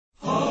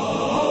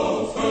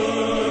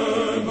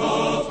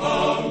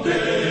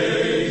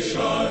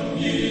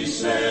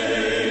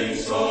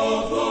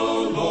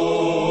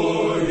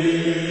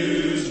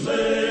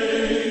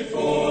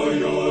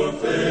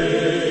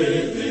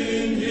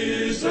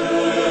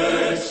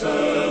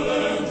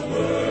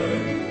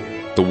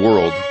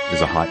world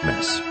is a hot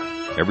mess.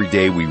 Every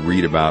day we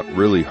read about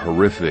really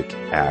horrific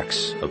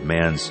acts of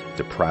man's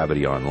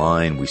depravity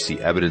online. We see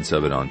evidence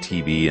of it on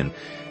TV,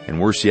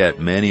 and worse yet,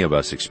 many of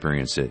us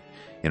experience it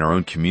in our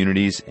own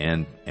communities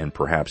and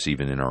perhaps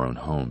even in our own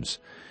homes.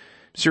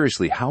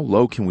 Seriously, how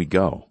low can we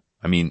go?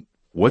 I mean,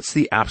 what's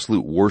the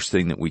absolute worst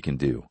thing that we can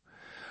do?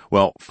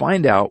 Well,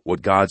 find out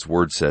what God's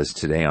Word says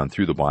today on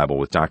Through the Bible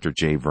with Dr.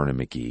 J. Vernon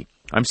McGee.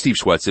 I'm Steve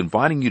Schwetz,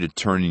 inviting you to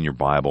turn in your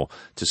Bible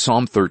to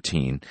Psalm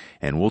 13,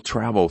 and we'll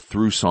travel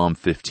through Psalm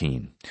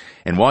 15.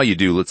 And while you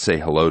do, let's say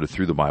hello to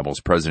Through the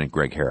Bible's President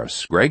Greg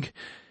Harris. Greg,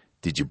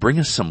 did you bring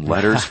us some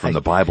letters from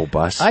the Bible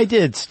bus? I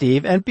did,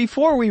 Steve. And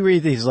before we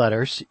read these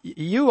letters,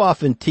 you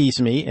often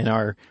tease me in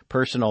our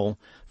personal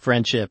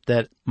friendship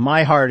that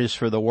my heart is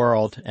for the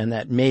world and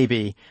that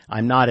maybe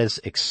I'm not as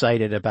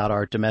excited about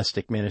our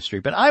domestic ministry.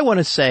 But I want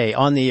to say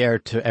on the air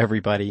to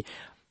everybody,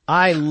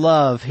 I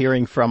love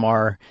hearing from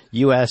our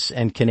U.S.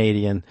 and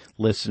Canadian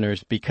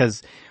listeners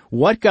because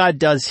what God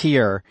does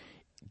here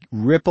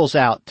ripples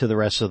out to the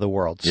rest of the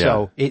world.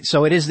 Yeah.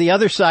 So it is the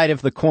other side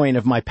of the coin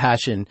of my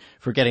passion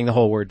for getting the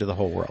whole word to the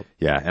whole world.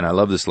 Yeah, and I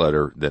love this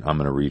letter that I'm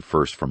going to read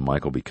first from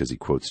Michael because he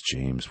quotes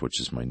James,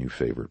 which is my new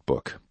favorite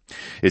book.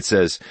 It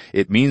says,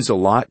 "It means a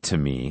lot to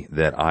me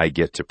that I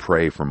get to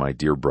pray for my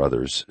dear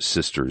brothers,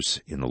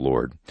 sisters in the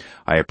Lord.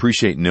 I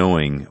appreciate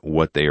knowing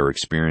what they are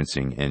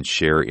experiencing and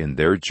share in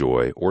their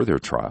joy or their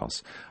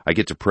trials. I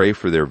get to pray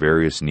for their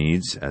various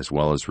needs as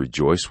well as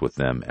rejoice with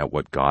them at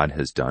what God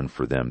has done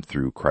for them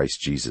through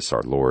Christ Jesus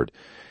our Lord.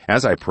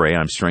 As I pray,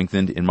 I'm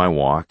strengthened in my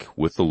walk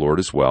with the Lord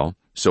as well.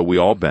 So we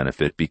all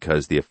benefit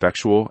because the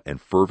effectual and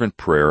fervent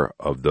prayer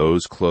of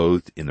those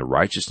clothed in the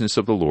righteousness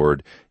of the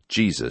Lord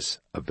Jesus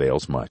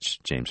avails much."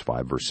 James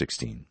 5, verse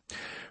 16.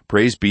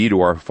 "Praise be to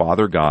our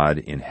Father God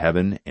in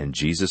heaven and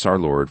Jesus our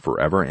Lord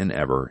forever and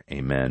ever.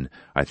 Amen.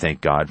 I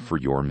thank God for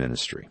your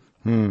ministry."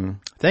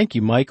 Thank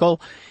you,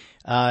 Michael.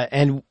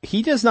 And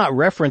he does not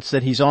reference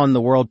that he's on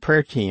the World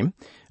Prayer Team,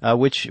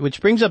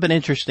 which brings up an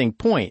interesting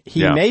point.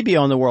 He may be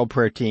on the World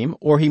Prayer Team,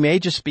 or he may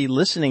just be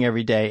listening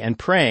every day and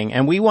praying.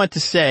 And we want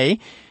to say,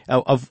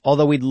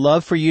 although we'd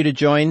love for you to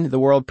join the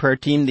World Prayer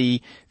Team,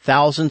 the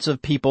thousands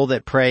of people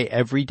that pray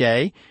every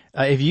day,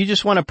 if you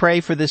just want to pray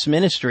for this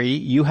ministry,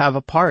 you have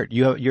a part.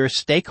 You're a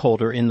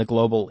stakeholder in the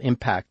global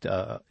impact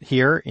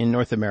here in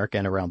North America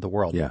and around the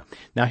world. Yeah.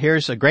 Now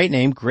here's a great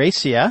name,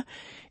 Gracia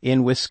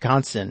in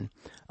Wisconsin.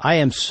 "I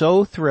am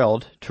so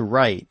thrilled to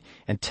write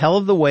and tell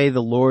of the way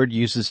the Lord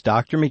uses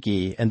Dr.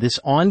 McGee, and this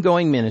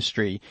ongoing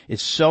ministry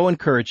is so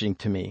encouraging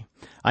to me.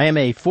 I am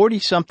a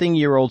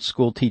 40-something-year-old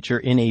school teacher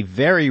in a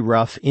very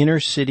rough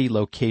inner-city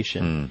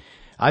location.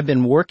 I've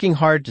been working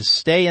hard to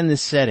stay in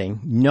this setting,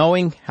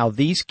 knowing how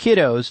these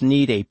kiddos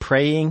need a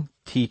praying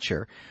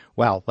teacher."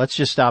 Wow, let's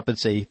just stop and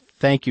say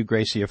thank you,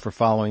 Gracia, for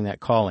following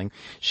that calling.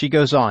 She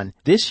goes on,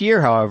 "This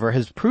year, however,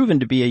 has proven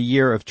to be a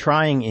year of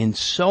trying in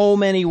so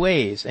many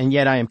ways, and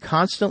yet I am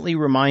constantly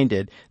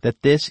reminded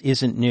that this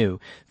isn't new.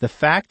 The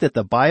fact that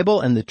the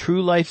Bible and the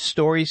true life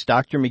stories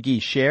Dr.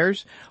 McGee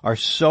shares are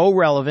so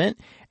relevant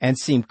and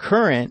seem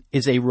current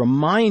is a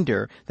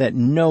reminder that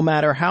no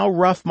matter how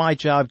rough my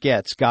job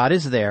gets, God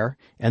is there,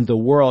 and the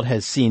world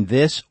has seen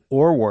this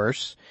or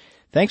worse.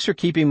 Thanks for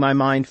keeping my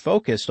mind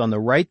focused on the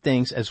right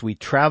things as we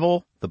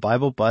travel the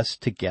Bible bus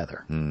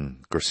together."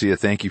 Garcia,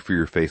 thank you for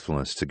your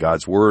faithfulness to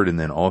God's Word and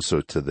then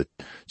also to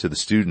the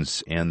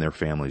students and their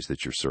families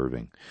that you're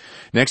serving.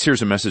 Next,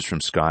 here's a message from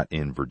Scott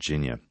in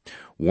Virginia.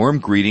 "Warm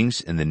greetings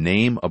in the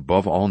name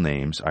above all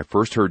names. I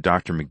first heard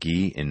Dr.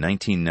 McGee in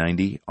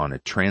 1990 on a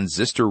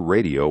transistor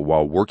radio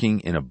while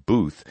working in a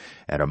booth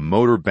at a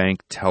motor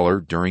bank teller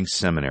during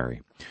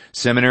seminary.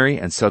 Seminary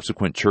and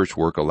subsequent church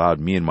work allowed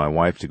me and my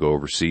wife to go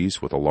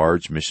overseas with a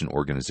large mission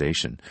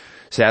organization.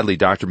 Sadly,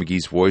 Dr.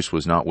 McGee's voice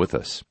was not with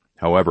us.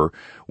 However,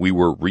 we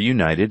were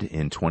reunited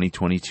in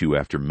 2022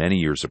 after many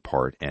years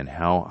apart, and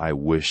how I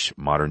wish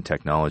modern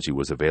technology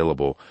was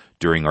available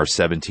during our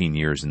 17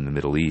 years in the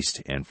Middle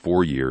East and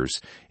 4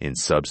 years in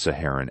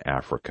sub-Saharan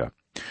Africa.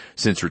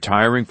 Since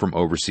retiring from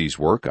overseas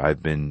work,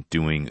 I've been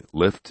doing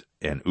Lyft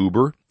and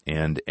Uber,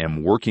 and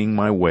am working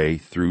my way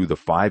through the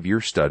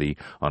 5-year study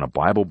on a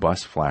Bible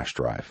bus flash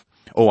drive.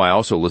 Oh, I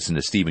also listen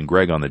to Steve and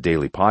Greg on the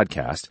daily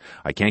podcast.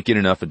 I can't get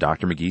enough of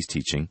Dr. McGee's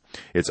teaching.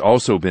 It's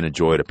also been a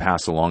joy to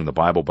pass along the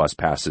Bible bus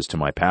passes to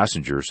my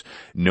passengers,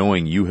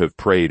 knowing you have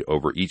prayed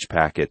over each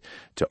packet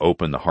to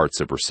open the hearts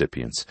of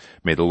recipients.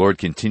 May the Lord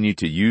continue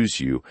to use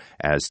you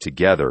as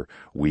together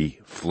we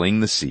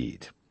fling the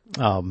seed."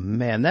 Oh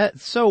man,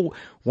 that's so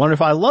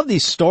wonderful. I love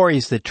these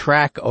stories that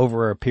track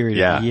over a period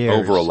of years.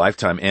 Over a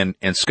lifetime.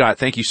 And Scott,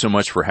 thank you so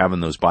much for having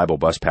those Bible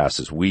bus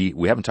passes. We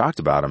haven't talked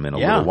about them in a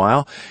little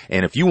while.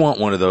 And if you want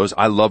one of those,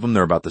 I love them.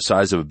 They're about the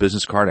size of a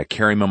business card. I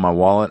carry them in my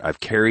wallet.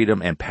 I've carried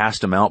them and passed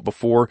them out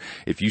before.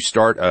 If you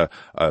start a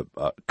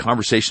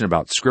conversation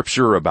about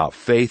scripture, about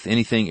faith,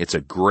 anything, it's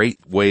a great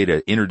way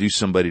to introduce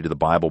somebody to the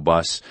Bible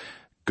bus.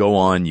 Go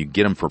on, you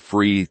get them for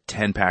free,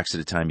 10 packs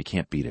at a time. You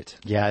can't beat it.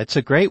 Yeah, it's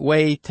a great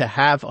way to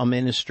have a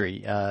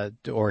ministry,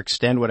 or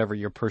extend whatever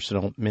your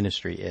personal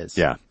ministry is.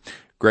 Yeah.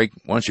 Greg,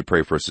 why don't you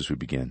pray for us as we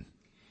begin?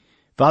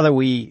 Father,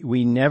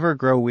 we never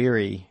grow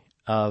weary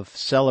of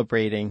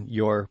celebrating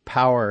your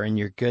power and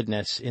your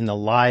goodness in the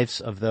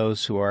lives of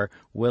those who are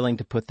willing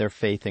to put their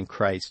faith in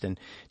Christ. And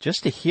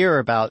just to hear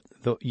about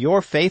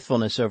your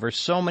faithfulness over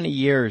so many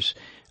years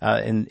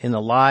in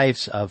the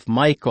lives of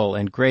Michael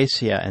and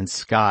Gracia and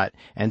Scott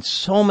and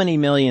so many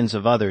millions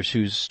of others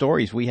whose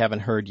stories we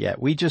haven't heard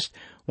yet. We just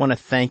want to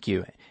thank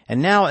you.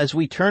 And now as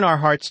we turn our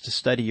hearts to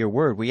study your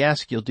word, we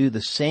ask you'll do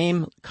the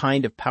same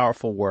kind of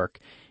powerful work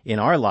in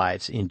our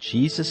lives. In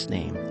Jesus'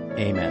 name,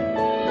 amen.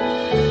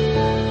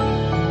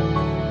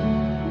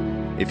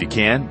 If you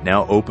can,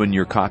 now open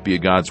your copy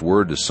of God's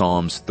Word to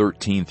Psalms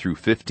 13 through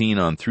 15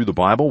 on Through the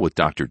Bible with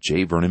Dr.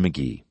 J. Vernon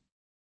McGee.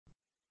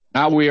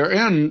 Now we are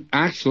in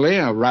actually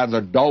a rather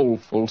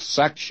doleful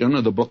section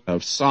of the book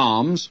of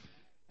Psalms,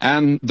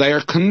 and they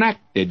are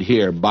connected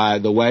here, by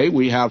the way.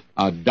 We have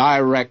a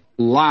direct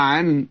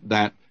line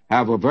that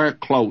have a very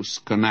close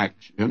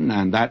connection,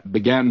 and that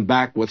began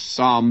back with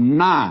Psalm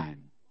 9.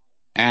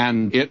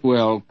 And it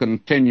will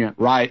continue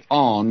right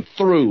on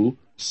through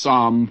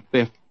Psalm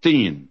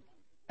 15.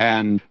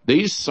 And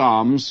these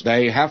Psalms,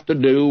 they have to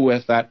do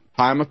with that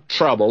time of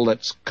trouble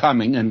that's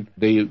coming and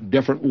the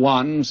different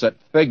ones that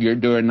figure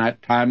during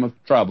that time of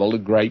trouble, the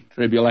Great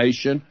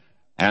Tribulation.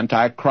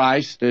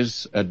 Antichrist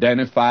is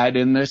identified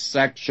in this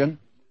section,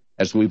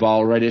 as we've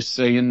already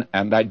seen,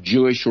 and that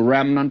Jewish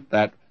remnant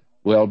that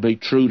will be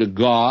true to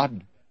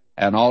God,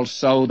 and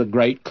also the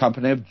great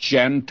company of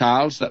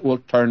Gentiles that will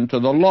turn to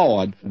the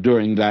Lord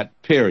during that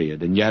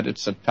period. And yet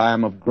it's a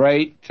time of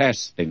great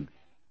testing.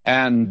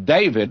 And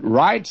David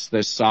writes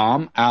this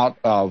psalm out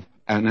of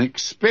an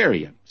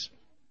experience,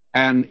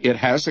 and it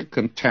has a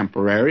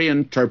contemporary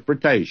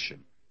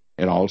interpretation.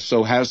 It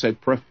also has a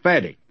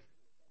prophetic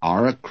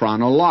or a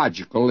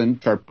chronological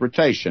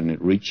interpretation.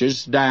 It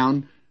reaches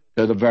down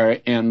to the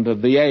very end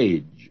of the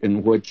age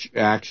in which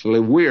actually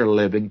we're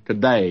living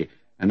today,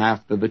 and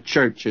after the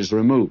church is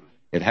removed.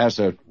 It has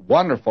a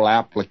wonderful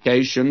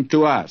application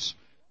to us.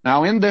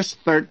 Now, in this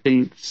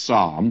 13th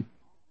Psalm,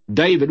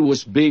 David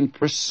was being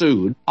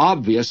pursued,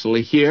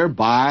 obviously here,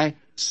 by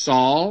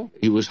Saul.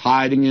 He was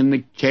hiding in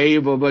the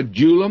cave of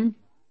Adullam,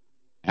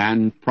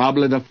 and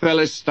probably the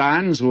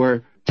Philistines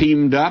were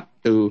teamed up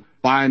to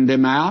find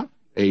him out.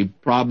 He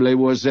probably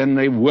was in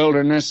the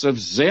wilderness of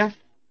Ziph,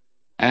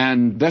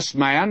 and this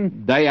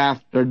man, day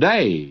after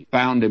day,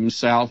 found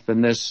himself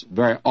in this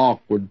very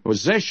awkward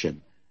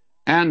position.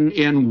 And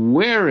in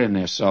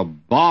weariness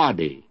of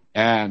body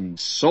and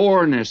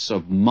soreness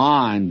of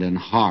mind and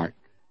heart,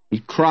 he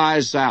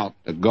cries out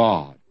to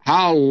God,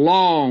 "How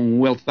long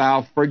wilt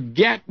thou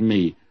forget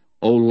me,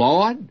 O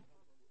Lord?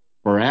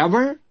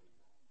 Forever?"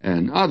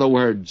 In other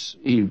words,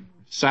 he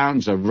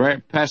sounds a very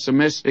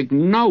pessimistic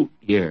note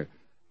here.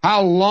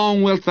 How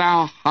long wilt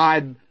thou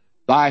hide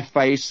thy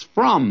face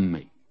from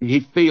me?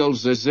 He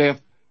feels as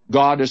if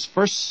God has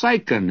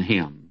forsaken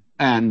him,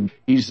 and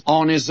he's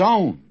on his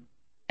own.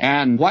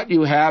 And what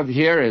you have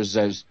here is,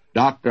 as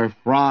Dr.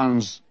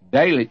 Franz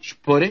Delitzsch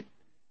put it,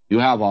 you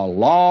have a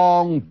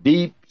long,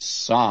 deep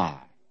sigh.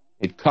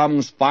 It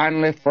comes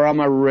finally from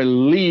a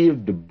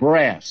relieved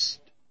breast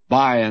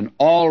by an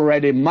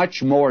already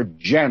much more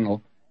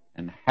gentle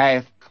and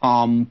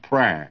half-calm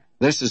prayer.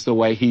 This is the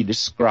way he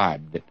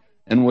described it.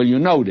 And will you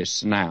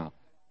notice now,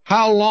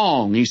 how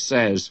long, he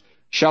says,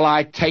 shall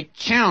I take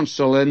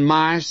counsel in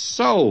my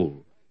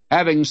soul,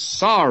 having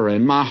sorrow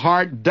in my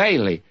heart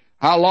daily?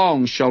 How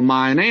long shall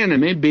mine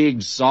enemy be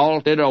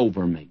exalted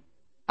over me?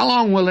 How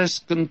long will this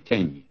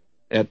continue?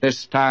 At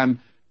this time,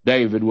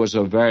 David was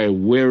a very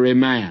weary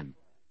man.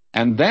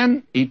 And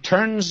then he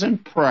turns in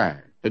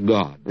prayer to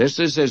God. This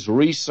is his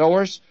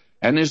resource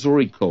and his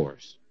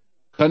recourse.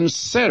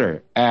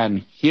 Consider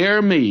and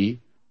hear me,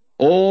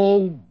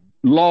 O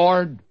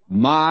Lord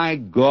my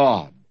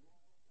God.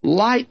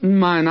 Lighten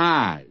mine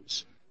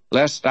eyes,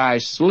 lest I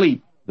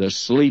sleep the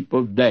sleep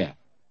of death.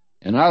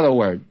 In other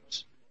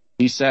words,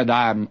 he said,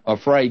 I'm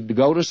afraid to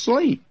go to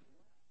sleep.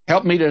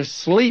 Help me to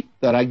sleep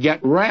that I get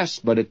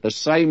rest, but at the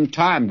same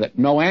time that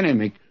no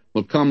enemy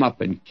will come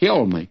up and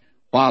kill me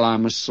while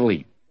I'm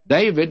asleep.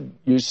 David,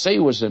 you see,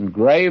 was in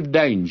grave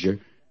danger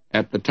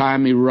at the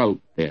time he wrote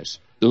this.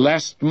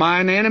 Lest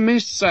mine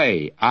enemies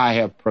say, I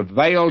have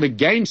prevailed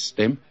against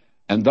him,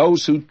 and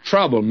those who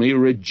trouble me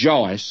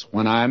rejoice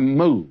when I am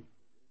moved.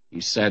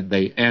 He said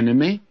the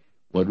enemy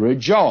would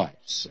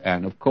rejoice,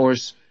 and of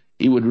course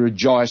he would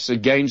rejoice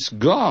against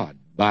God,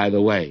 by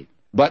the way.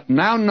 But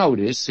now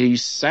notice he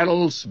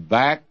settles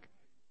back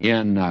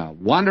in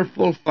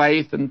wonderful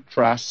faith and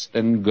trust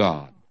in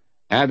God,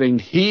 having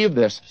heaved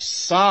this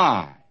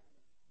sigh,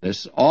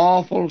 this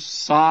awful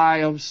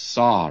sigh of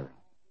sorrow.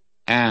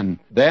 And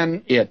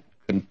then it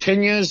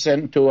continues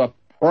into a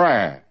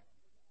prayer,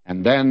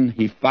 and then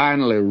he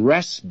finally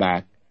rests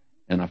back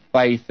in a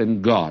faith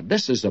in God.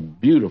 This is a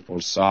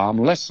beautiful psalm.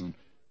 Listen,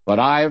 but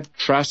I have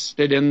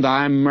trusted in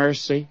thy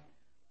mercy.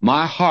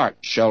 My heart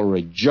shall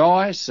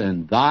rejoice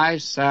in thy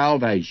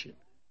salvation.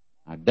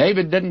 Now,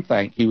 David didn't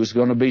think he was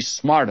going to be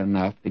smart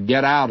enough to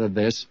get out of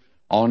this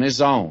on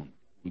his own.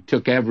 He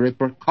took every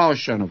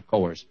precaution, of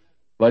course,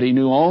 but he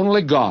knew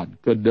only God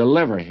could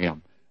deliver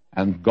him,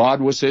 and God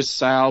was his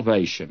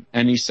salvation.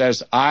 And he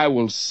says, I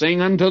will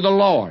sing unto the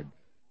Lord,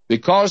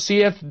 because he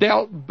hath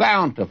dealt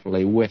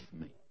bountifully with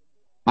me.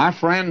 My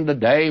friend,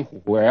 today,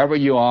 wherever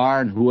you are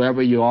and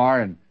whoever you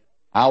are and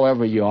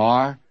however you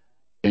are,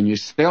 can you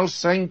still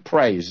sing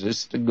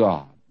praises to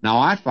God? Now,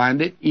 I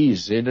find it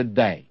easy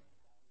today,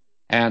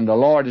 and the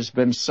Lord has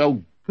been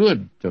so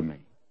good to me,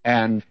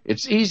 and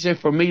it's easy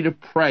for me to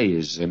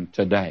praise him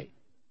today.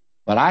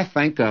 But I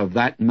think of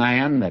that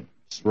man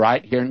that's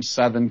right here in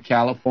Southern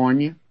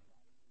California,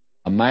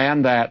 a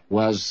man that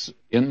was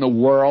in the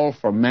world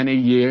for many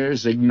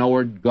years,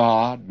 ignored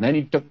God, and then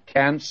he took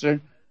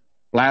cancer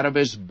flat of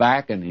his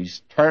back, and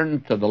he's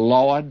turned to the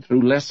Lord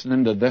through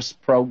listening to this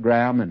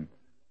program, and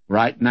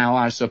right now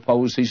I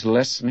suppose he's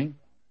listening,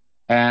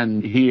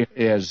 and he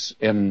is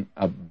in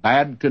a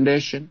bad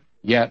condition.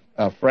 Yet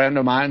a friend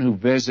of mine who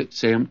visits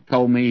him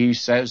told me, he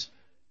says,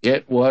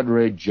 it would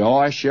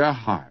rejoice your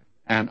heart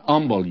and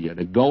humble you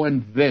to go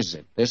and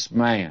visit this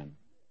man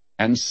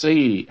and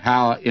see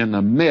how in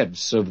the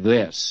midst of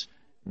this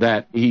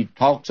that he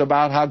talks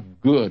about how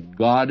good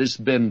God has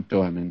been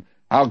to him and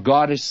how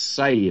God has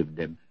saved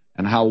him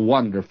and how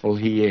wonderful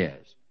he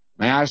is.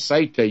 May I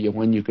say to you,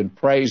 when you can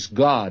praise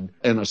God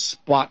in a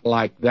spot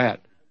like that,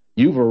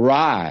 you've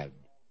arrived,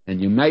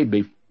 and you may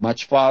be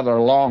much farther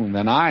along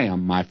than I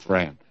am, my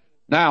friend.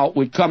 Now,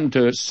 we come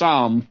to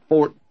Psalm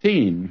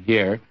 14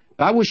 here.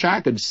 I wish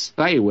I could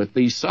stay with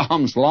these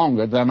Psalms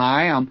longer than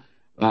I am.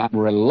 I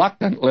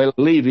reluctantly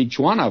leave each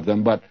one of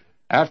them, but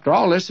after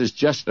all, this is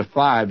just a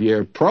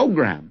 5-year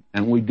program,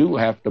 and we do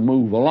have to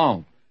move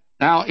along.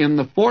 Now, in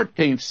the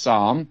 14th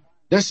Psalm,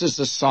 this is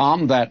the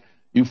Psalm that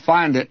you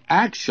find it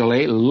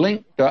actually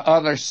linked to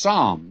other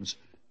Psalms.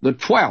 The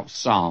 12th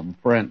Psalm,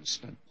 for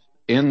instance.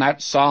 In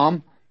that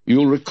Psalm,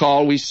 you'll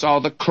recall we saw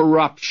the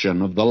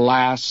corruption of the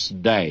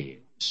last days.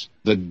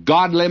 The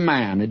godly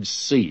man had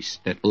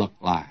ceased, it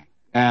looked like,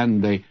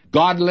 and the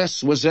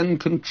godless was in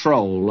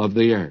control of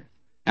the earth,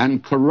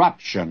 and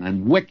corruption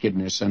and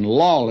wickedness and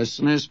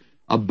lawlessness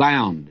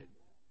abounded.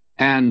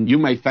 And you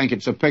may think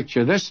it's a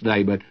picture this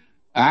day, but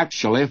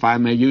actually, if I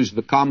may use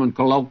the common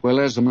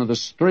colloquialism of the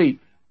street,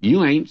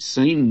 you ain't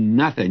seen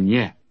nothing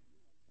yet.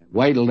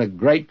 Wait till the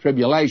great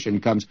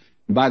tribulation comes.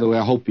 And by the way,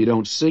 I hope you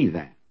don't see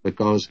that,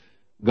 because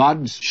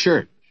God's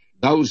church,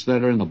 those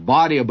that are in the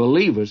body of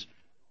believers,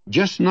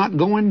 just not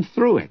going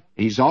through it.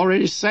 He's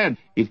already said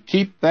he'd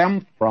keep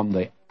them from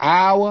the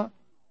hour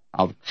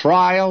of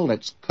trial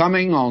that's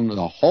coming on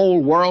the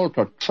whole world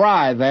to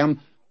try them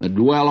that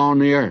dwell on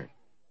the earth.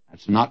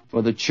 That's not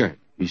for the church.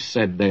 He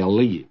said they'll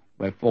leave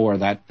before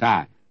that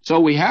time. So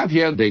we have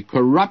here the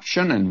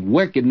corruption and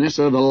wickedness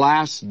of the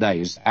last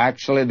days,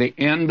 actually the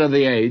end of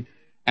the age,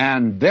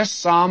 and this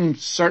psalm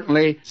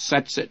certainly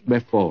sets it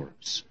before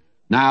us.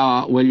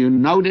 Now, will you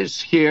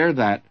notice here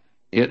that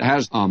it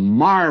has a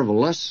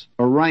marvelous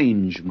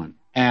arrangement,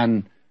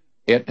 and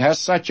it has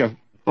such a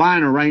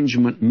fine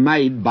arrangement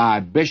made by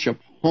Bishop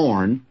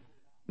Horn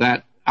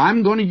that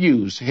I'm going to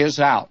use his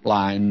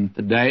outline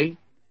today,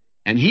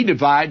 and he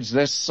divides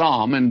this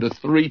psalm into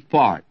 3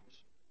 parts.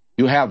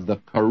 You have the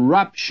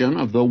corruption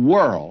of the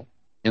world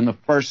in the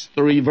first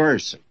 3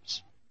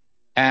 verses,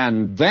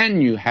 and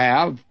then you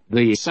have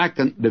the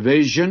second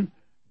division,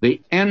 the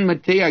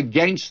enmity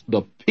against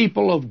the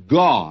people of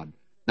God.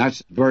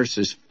 That's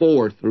verses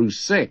 4 through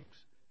 6.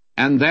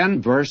 And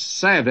then verse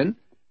 7,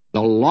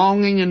 the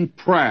longing and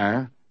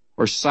prayer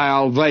for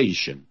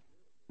salvation.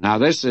 Now,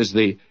 this is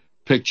the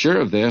picture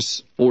of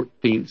this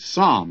 14th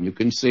Psalm. You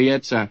can see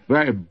it's a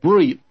very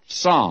brief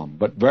psalm,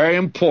 but very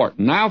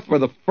important. Now for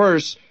the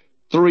first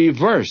 3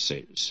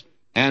 verses.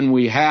 And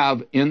we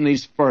have in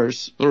these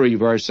first 3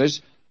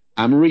 verses,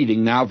 I'm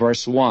reading now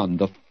verse 1,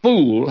 the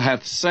fool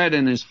hath said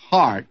in his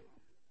heart,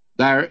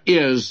 there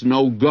is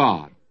no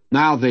God.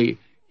 Now the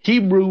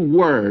Hebrew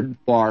word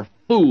for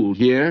fool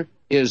here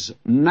is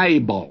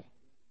Nabal.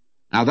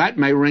 Now that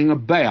may ring a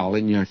bell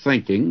in your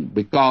thinking,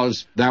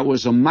 because there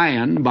was a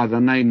man by the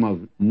name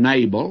of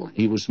Nabal.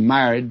 He was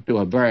married to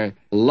a very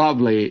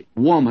lovely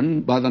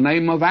woman by the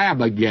name of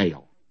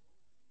Abigail.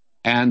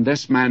 And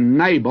this man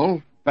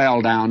Nabal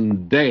fell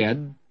down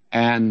dead,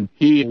 and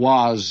he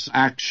was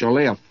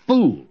actually a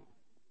fool.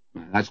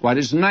 That's what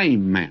his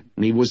name meant.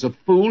 And he was a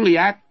fool. He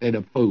acted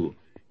a fool.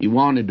 He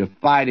wanted to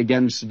fight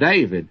against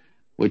David,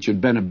 which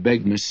had been a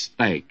big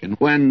mistake. And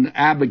when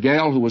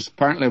Abigail, who was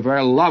apparently a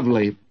very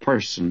lovely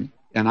person,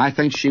 and I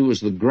think she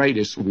was the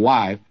greatest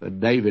wife that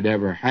David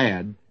ever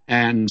had,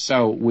 and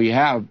so we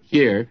have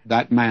here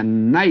that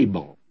man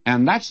Nabal,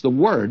 and that's the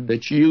word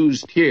that's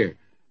used here.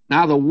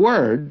 Now the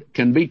word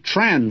can be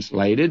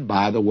translated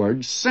by the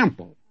word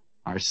simple,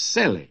 or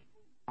silly,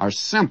 or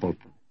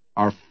simpleton,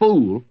 or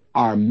fool,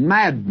 or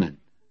madman.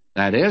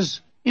 That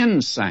is,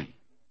 insane.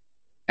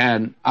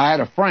 And I had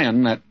a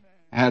friend that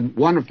had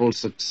wonderful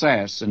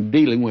success in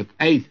dealing with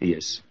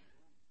atheists.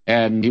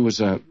 And he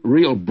was a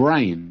real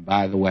brain,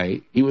 by the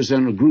way. He was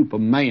in a group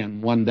of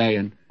men one day,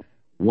 and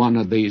one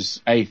of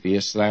these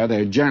atheists there,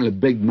 they're generally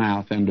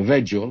big-mouth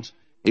individuals,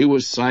 he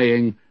was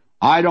saying,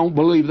 I don't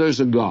believe there's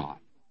a God.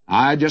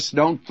 I just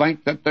don't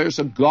think that there's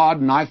a God,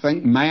 and I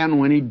think man,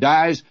 when he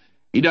dies,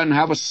 he doesn't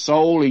have a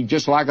soul. He's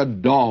just like a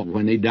dog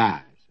when he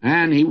dies.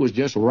 And he was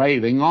just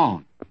raving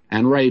on,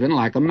 and raving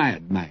like a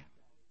madman.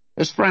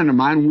 This friend of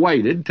mine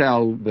waited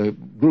till the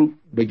group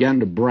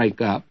began to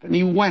break up, and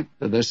he went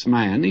to this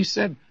man. He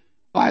said,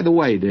 "By the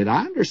way, did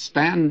I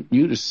understand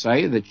you to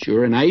say that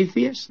you're an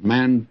atheist?" The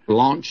man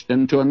launched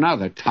into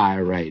another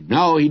tirade.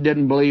 No, he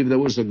didn't believe there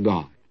was a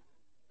God.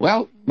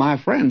 Well, my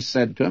friend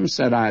said to him,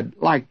 "I'd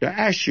like to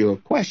ask you a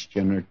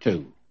question or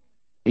two."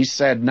 He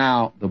said,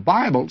 "Now, the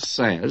Bible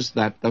says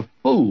that the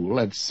fool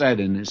had said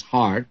in his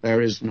heart,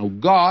 'There is no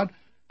God,'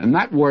 and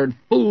that word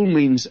fool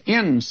means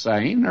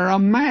insane or a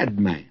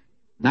madman.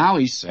 Now,"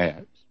 he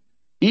says,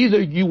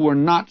 "either you were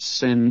not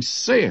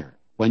sincere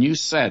when you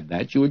said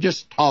that, you were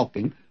just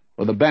talking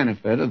for the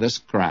benefit of this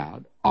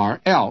crowd,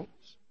 or else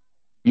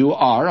you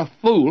are a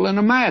fool and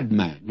a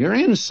madman. You're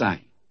insane."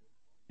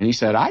 And he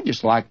said, "I'd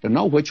just like to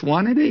know which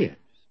one it is."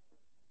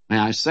 May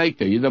I say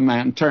to you, the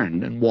man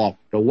turned and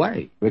walked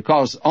away,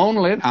 because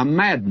only a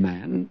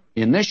madman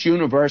in this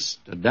universe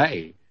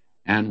today,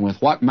 and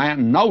with what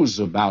man knows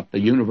about the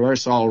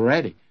universe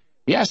already,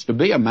 he has to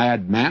be a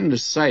madman to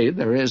say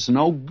there is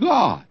no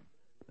God.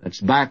 That's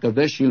back of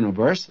this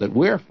universe that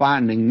we're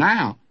finding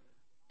now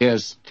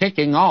is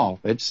ticking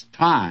off its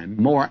time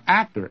more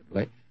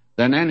accurately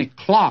than any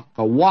clock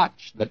or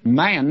watch that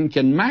man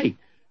can make.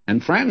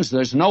 And friends,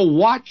 there's no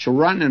watch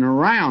running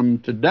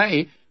around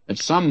today that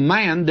some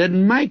man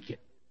didn't make it.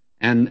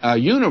 And a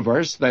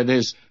universe that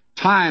is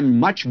timed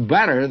much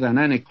better than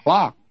any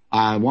clock.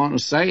 I want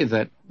to say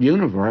that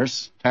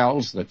universe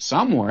tells that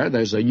somewhere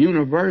there's a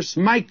universe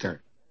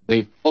maker.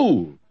 The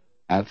fool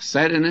hath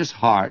said in his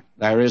heart,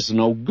 "There is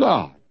no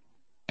God."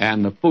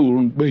 And the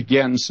fool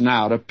begins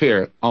now to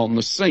appear on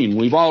the scene.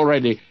 We've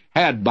already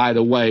had, by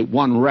the way,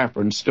 one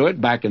reference to it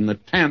back in the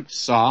 10th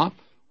Psalm,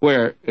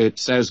 where it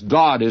says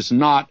God is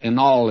not in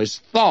all his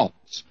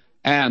thoughts.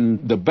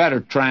 And the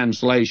better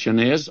translation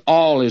is,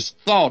 all his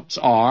thoughts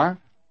are,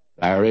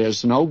 there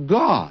is no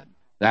God.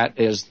 That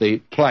is the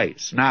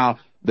place. Now,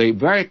 the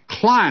very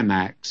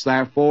climax,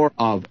 therefore,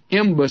 of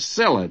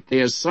imbecility,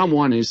 as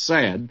someone has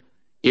said,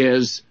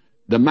 is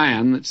the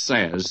man that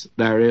says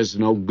there is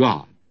no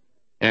God.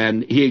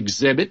 And he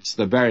exhibits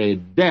the very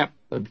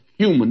depth of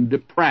human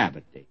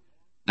depravity.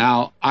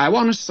 Now, I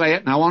want to say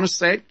it, and I want to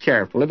say it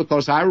carefully,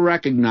 because I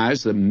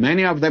recognize that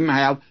many of them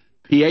have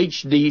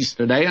PhDs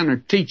today and are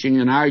teaching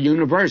in our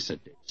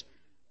universities.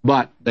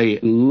 But the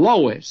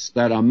lowest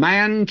that a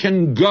man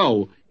can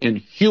go in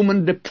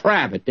human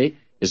depravity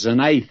is an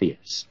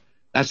atheist.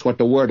 That's what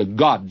the Word of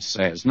God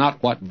says,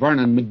 not what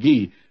Vernon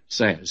McGee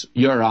says.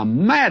 You're a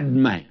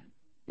madman.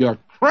 You're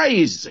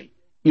crazy.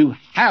 You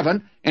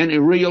haven't any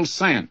real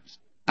sense.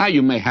 Now,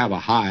 you may have a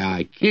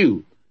high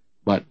IQ,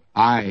 but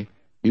I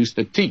used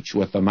to teach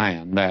with a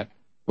man that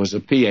was a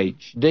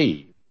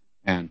PhD,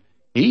 and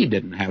he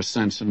didn't have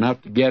sense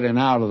enough to get in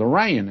out of the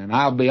rain. And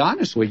I'll be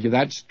honest with you,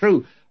 that's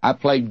true. I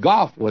played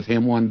golf with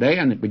him one day,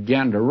 and it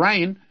began to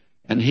rain,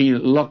 and he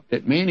looked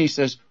at me, and he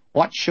says,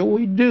 "What shall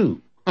we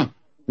do?"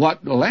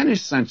 What will any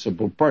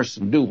sensible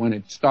person do when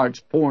it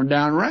starts pouring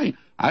down rain?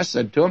 I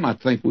said to him, "I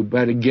think we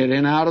better get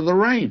in out of the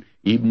rain."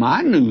 Even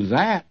I knew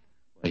that,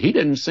 but he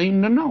didn't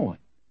seem to know it.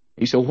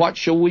 He said, "What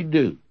shall we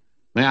do?"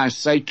 May I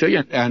say to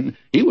you, and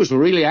he was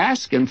really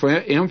asking for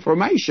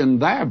information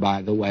there,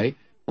 by the way,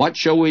 what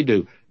shall we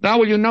do? Now,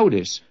 will you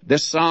notice,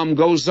 this psalm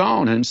goes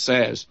on and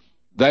says,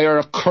 they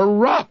are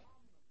corrupt.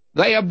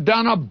 They have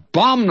done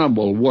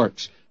abominable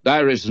works.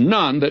 There is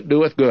none that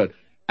doeth good.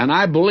 And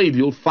I believe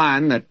you'll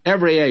find that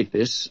every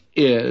atheist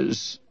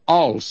is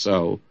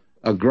also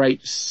a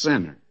great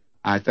sinner.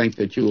 I think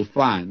that you'll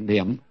find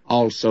him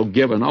also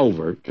given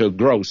over to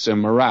gross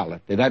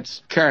immorality.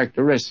 That's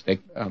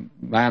characteristic. A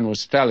man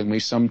was telling me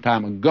some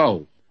time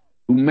ago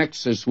who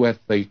mixes with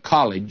the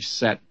college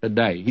set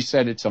today. He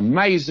said it's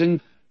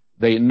amazing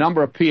the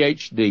number of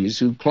PhDs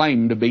who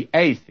claim to be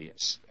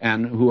atheists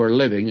and who are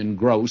living in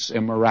gross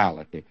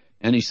immorality.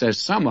 And he says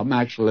some of them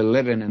actually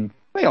living in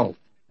filth.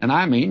 And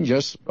I mean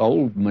just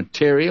old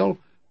material,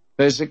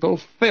 physical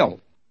filth.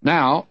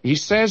 Now, he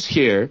says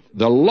here,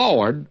 the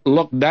Lord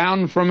looked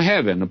down from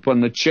heaven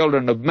upon the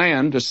children of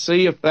man to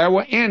see if there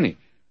were any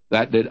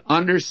that did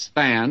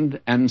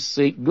understand and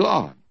seek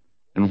God.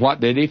 And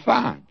what did he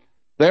find?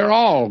 They're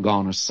all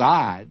gone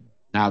aside.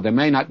 Now, they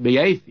may not be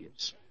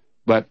atheists,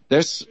 but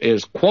this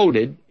is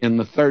quoted in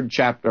the 3rd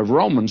chapter of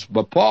Romans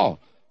by Paul.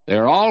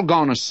 They're all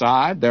gone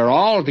aside. They're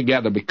all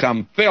together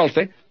become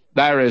filthy.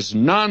 There is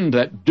none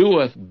that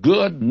doeth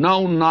good,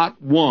 no,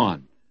 not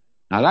one.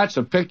 Now, that's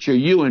a picture of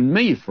you and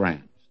me,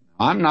 friends.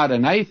 I'm not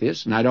an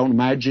atheist, and I don't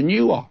imagine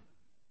you are.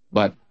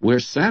 But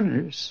we're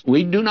sinners.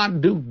 We do not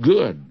do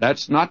good.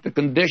 That's not the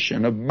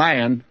condition of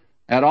man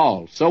at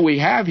all. So we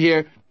have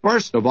here,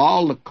 first of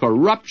all, the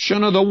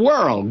corruption of the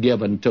world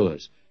given to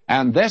us.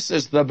 And this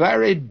is the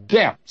very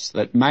depths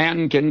that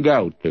man can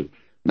go to.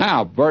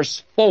 Now,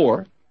 verse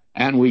 4,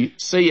 and we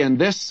see in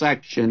this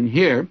section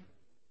here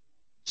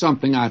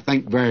something I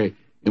think very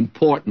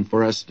important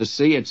for us to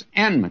see. It's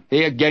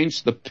enmity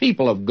against the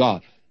people of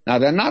God. Now,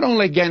 they're not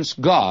only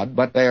against God,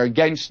 but they're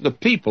against the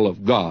people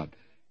of God.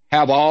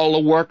 Have all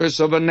the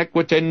workers of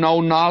iniquity no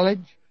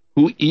knowledge,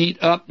 who eat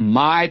up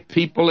my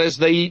people as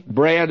they eat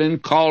bread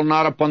and call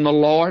not upon the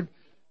Lord?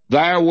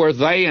 There were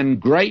they in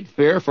great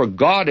fear, for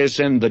God is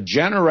in the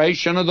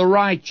generation of the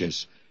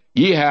righteous.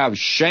 Ye have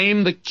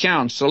shamed the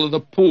counsel of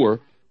the poor,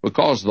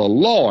 because the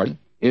Lord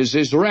is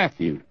his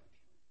refuge.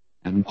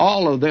 And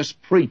all of this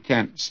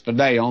pretense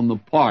today on the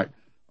part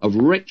of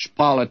rich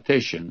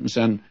politicians,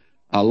 and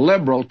a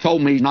liberal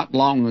told me not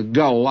long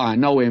ago, I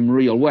know him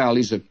real well,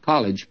 he's a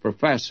college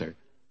professor,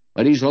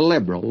 but he's a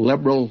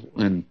liberal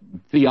in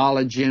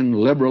theology and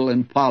liberal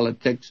in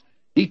politics.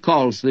 He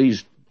calls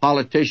these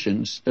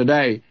politicians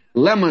today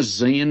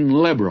limousine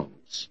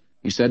liberals.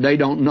 He said they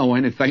don't know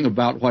anything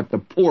about what the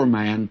poor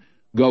man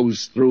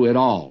goes through at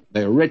all.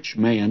 They're rich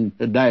men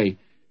today,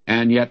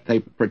 and yet they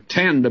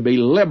pretend to be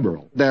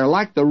liberal. They're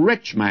like the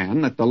rich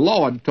man that the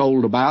Lord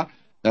told about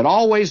that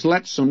always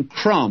let some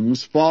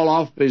crumbs fall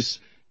off his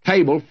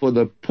table for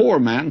the poor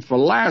man, for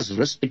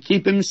Lazarus, to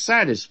keep him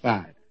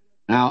satisfied.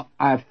 Now,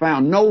 I've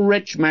found no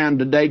rich man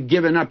today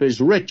giving up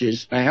his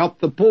riches to help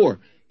the poor.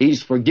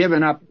 He's for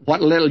giving up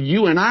what little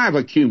you and I have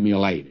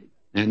accumulated,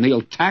 and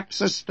he'll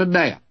tax us to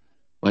death.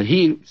 But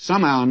he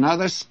somehow or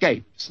another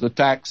escapes the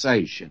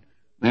taxation.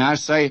 May I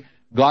say,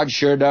 God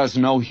sure does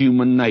know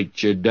human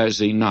nature, does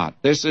he not?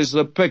 This is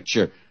the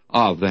picture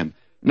of them.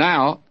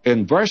 Now,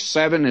 in verse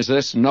 7 is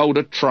this note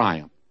of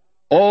triumph.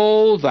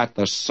 Oh, that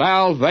the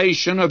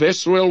salvation of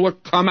Israel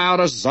would come out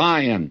of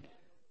Zion.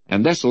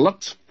 And this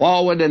looks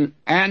forward in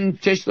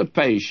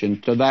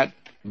anticipation to that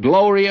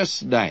glorious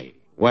day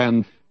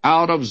when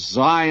out of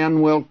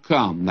Zion will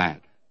come that,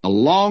 a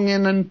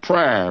longing and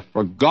prayer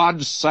for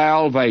God's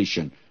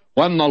salvation.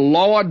 When the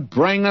Lord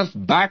bringeth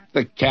back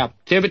the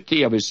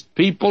captivity of his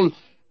people,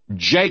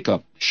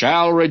 Jacob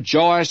shall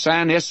rejoice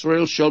and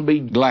Israel shall be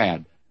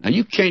glad. Now,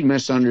 you can't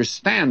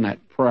misunderstand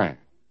that prayer.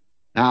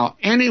 Now,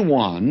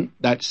 anyone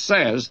that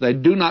says they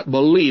do not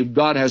believe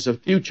God has a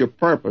future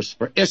purpose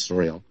for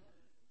Israel,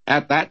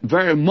 at that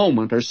very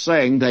moment are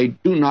saying they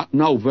do not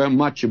know very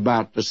much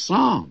about the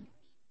Psalms,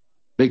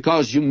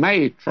 because you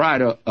may try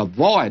to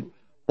avoid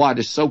what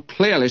is so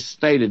clearly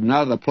stated in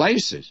other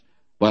places.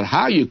 But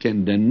how you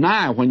can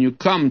deny when you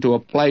come to a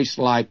place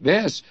like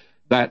this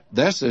that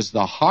this is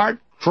the heart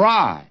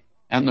cry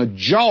and the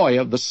joy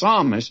of the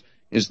psalmist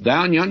is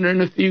down yonder in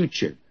the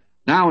future.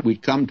 Now we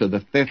come to the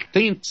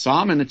 15th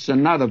Psalm, and it's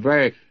another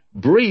very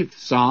brief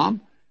psalm,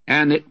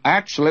 and it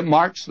actually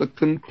marks the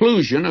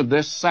conclusion of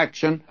this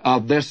section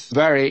of this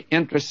very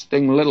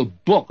interesting little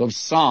book of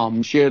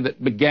Psalms here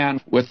that began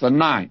with the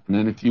 9th.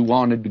 And if you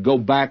wanted to go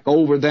back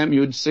over them,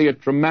 you'd see a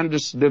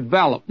tremendous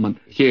development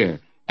here.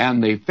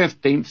 And the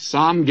 15th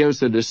Psalm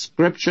gives a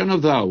description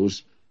of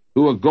those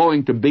who are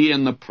going to be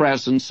in the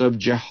presence of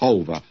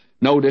Jehovah.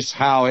 Notice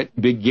how it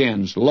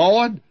begins.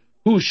 Lord,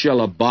 who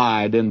shall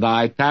abide in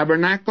thy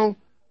tabernacle?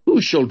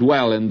 Who shall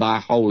dwell in thy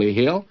holy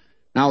hill?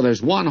 Now,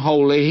 there's one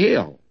holy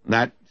hill.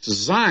 That's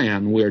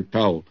Zion, we're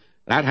told.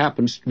 That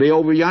happens to be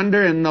over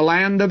yonder in the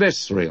land of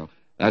Israel.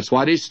 That's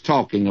what he's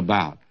talking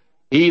about.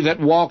 He that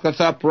walketh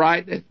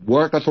upright,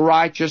 worketh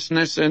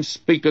righteousness, and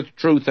speaketh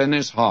truth in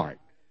his heart.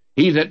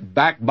 He that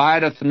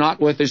backbiteth not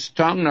with his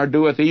tongue, nor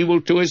doeth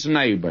evil to his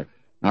neighbor,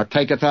 nor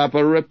taketh up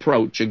a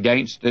reproach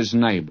against his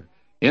neighbor.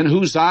 In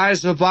whose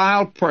eyes a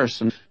vile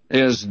person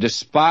is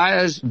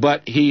despised,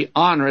 but he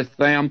honoreth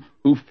them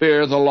who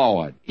fear the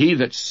Lord. He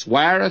that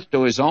sweareth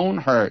to his own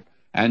hurt,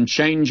 and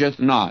changeth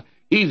not.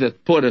 He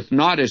that putteth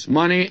not his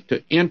money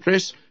to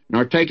interest,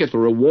 nor taketh a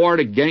reward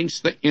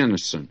against the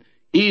innocent.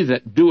 He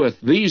that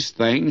doeth these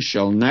things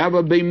shall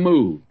never be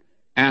moved.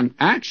 And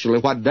actually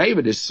what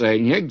David is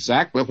saying here,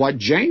 exactly what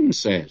James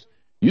says.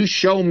 You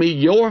show me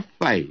your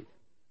faith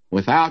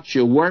without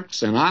your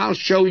works, and I'll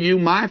show you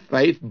my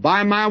faith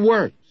by my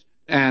works.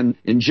 And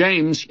in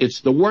James,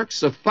 it's the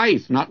works of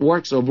faith, not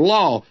works of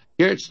law.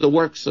 Here it's the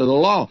works of the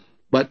law.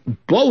 But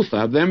both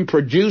of them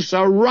produce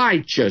a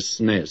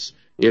righteousness,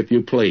 if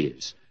you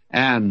please.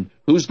 And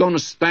who's going to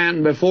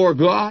stand before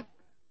God?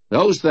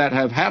 Those that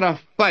have had a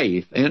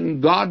faith in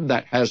God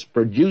that has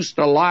produced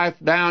a life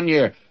down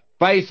here.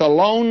 Faith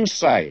alone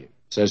saves,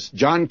 as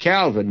John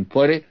Calvin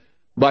put it,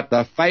 but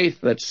the faith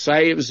that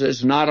saves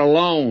is not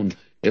alone.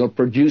 It'll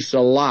produce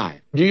a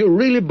life. Do you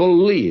really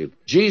believe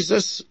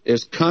Jesus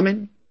is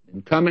coming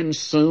and coming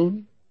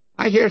soon?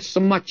 I hear so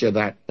much of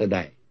that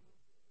today,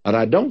 but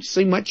I don't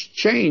see much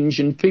change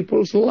in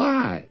people's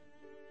lives.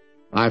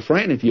 My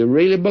friend, if you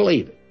really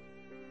believe it,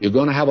 you're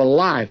going to have a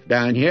life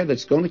down here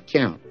that's going to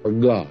count for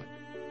God.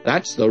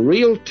 That's the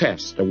real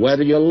test of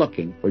whether you're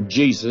looking for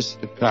Jesus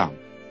to come.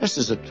 This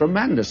is a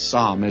tremendous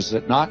psalm, is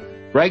it not?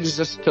 Brings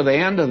us to the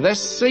end of this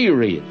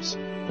series.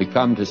 We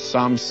come to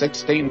Psalm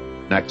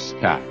 16 next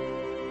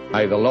time.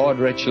 May the Lord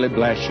richly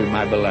bless you,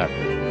 my beloved.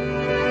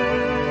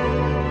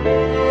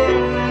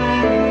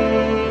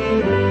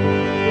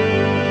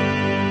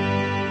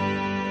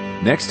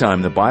 Next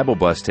time, the Bible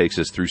Bus takes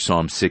us through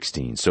Psalm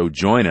 16, so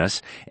join us,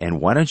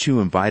 and why don't you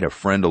invite a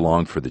friend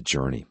along for the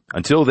journey?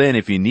 Until then,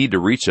 if you need to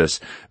reach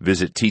us,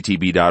 visit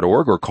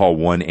ttb.org or call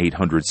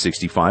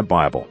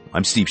 1-800-65-BIBLE.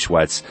 I'm Steve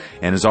Schwetz,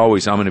 and as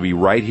always, I'm going to be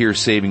right here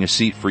saving a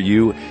seat for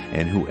you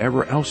and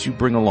whoever else you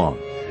bring along.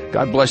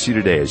 God bless you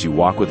today as you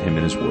walk with Him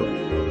in His Word.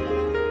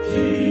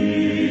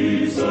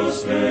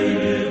 Jesus made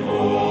it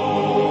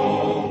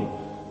home,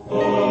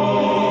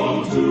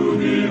 all to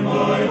Him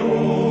I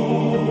owe.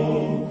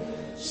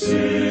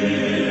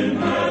 Sin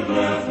had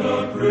left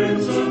a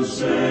crimson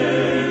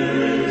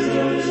stain,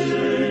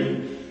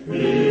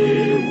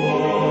 He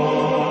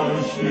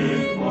washed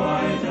it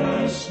white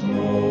as snow.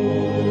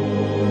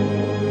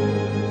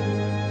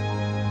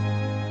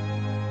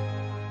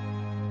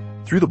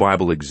 Through the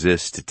Bible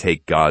exists to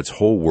take God's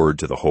whole Word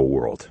to the whole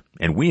world,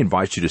 and we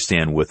invite you to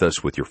stand with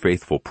us with your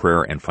faithful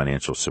prayer and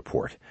financial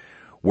support.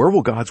 Where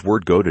will God's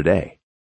Word go today?